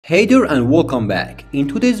Hey there and welcome back. In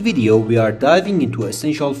today's video, we are diving into an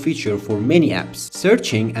essential feature for many apps,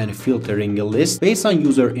 searching and filtering a list based on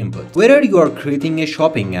user input. Whether you are creating a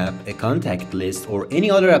shopping app, a contact list, or any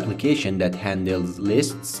other application that handles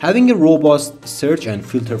lists, having a robust search and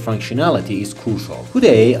filter functionality is crucial.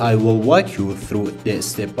 Today, I will walk you through the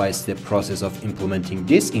step-by-step process of implementing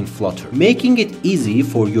this in Flutter, making it easy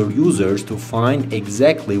for your users to find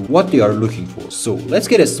exactly what they are looking for. So let's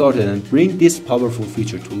get started and bring this powerful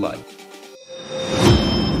feature to life.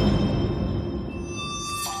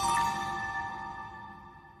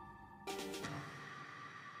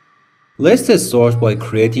 Let's start by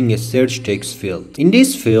creating a search text field. In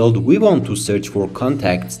this field, we want to search for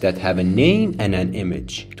contacts that have a name and an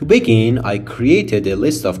image. To begin, I created a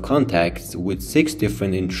list of contacts with 6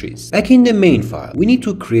 different entries. Back in the main file, we need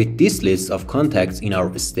to create this list of contacts in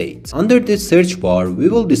our estate. Under the search bar, we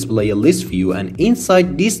will display a list view, and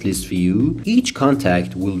inside this list view, each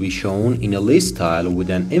contact will be shown in a list style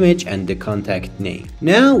with an image and the contact name.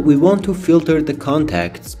 Now, we want to filter the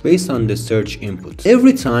contacts based on the search input.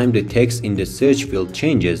 Every time the text in the search field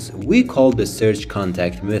changes, we call the search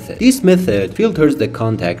contact method. This method filters the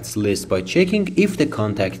contacts list by checking if the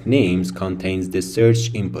contact names contains the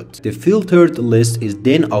search input. The filtered list is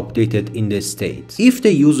then updated in the state. If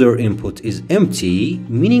the user input is empty,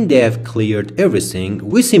 meaning they have cleared everything,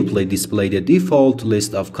 we simply display the default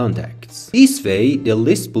list of contacts. This way, the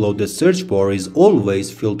list below the search bar is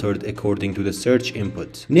always filtered according to the search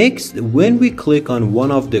input. Next, when we click on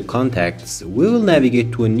one of the contacts, we will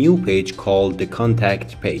navigate to a new page called the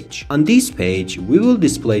contact page. On this page, we will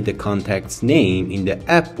display the contact's name in the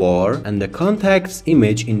app bar and the contact's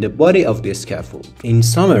image in the body of the scaffold. In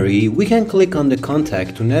summary, we can click on the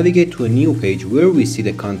contact to navigate to a new page where we see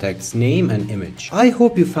the contact's name and image. I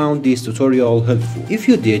hope you found this tutorial helpful. If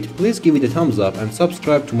you did, please give it a thumbs up and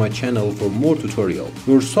subscribe to my channel for more tutorials.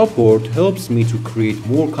 Your support helps me to create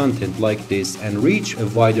more content like this and reach a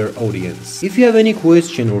wider audience. If you have any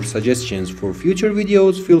questions or suggestions for future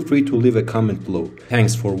videos, feel free to leave a comment below.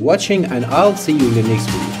 Thanks for watching, and I'll see you in the next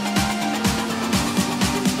video.